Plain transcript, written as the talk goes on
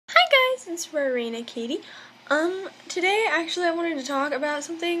it's Rarena Katie. Today actually I wanted to talk about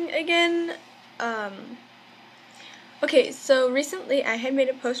something again. Okay, so recently I had made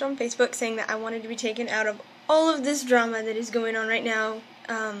a post on Facebook saying that I wanted to be taken out of all of this drama that is going on right now,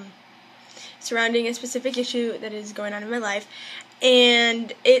 surrounding a specific issue that is going on in my life,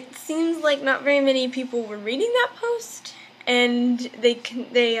 and it seems like not very many people were reading that post, and they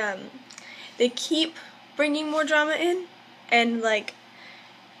keep bringing more drama in, and like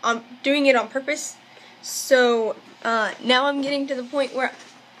doing it on purpose. So now I'm getting to the point where,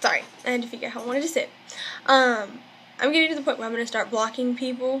 sorry, I had to figure out how I wanted to say it. I'm getting to the point where I'm going to start blocking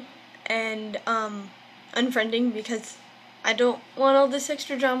people and unfriending, because I don't want all this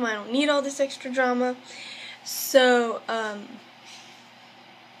extra drama. I don't need all this extra drama. So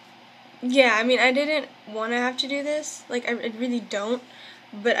yeah, I mean, I didn't want to have to do this. Like, I really don't.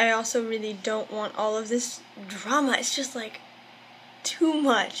 But I also really don't want all of this drama. It's just like too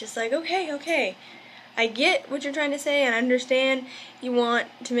much. It's like, okay, I get what you're trying to say, and I understand you want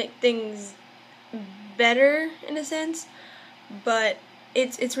to make things better in a sense, but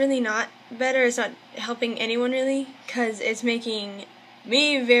it's really not better. It's not helping anyone really, because it's making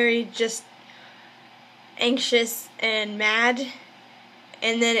me very just anxious and mad,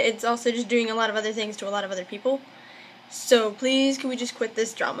 and then it's also just doing a lot of other things to a lot of other people. So please, can we just quit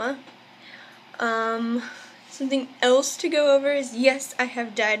this drama? Something else to go over is, yes, I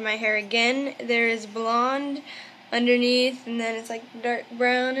have dyed my hair again. There is blonde underneath, and then it's like dark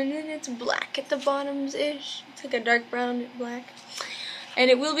brown, and then it's black at the bottoms-ish. It's like a dark brown black.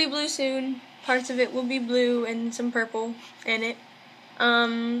 And it will be blue soon. Parts of it will be blue and some purple in it.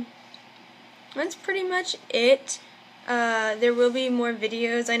 That's pretty much it. There will be more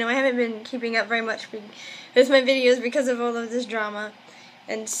videos. I know I haven't been keeping up very much with my videos because of all of this drama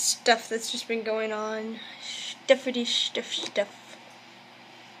and stuff that's just been going on. Stuff.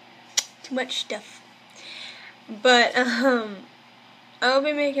 Too much stuff. But, I'll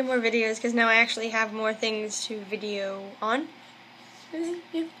be making more videos because now I actually have more things to video on.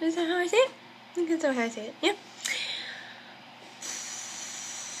 Yeah, is that how I say it? I think that's how I say it, yeah.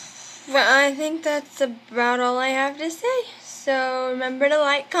 But I think that's about all I have to say. So remember to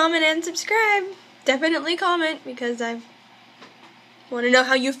like, comment, and subscribe. Definitely comment, because I want to know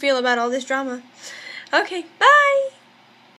how you feel about all this drama. Okay, bye!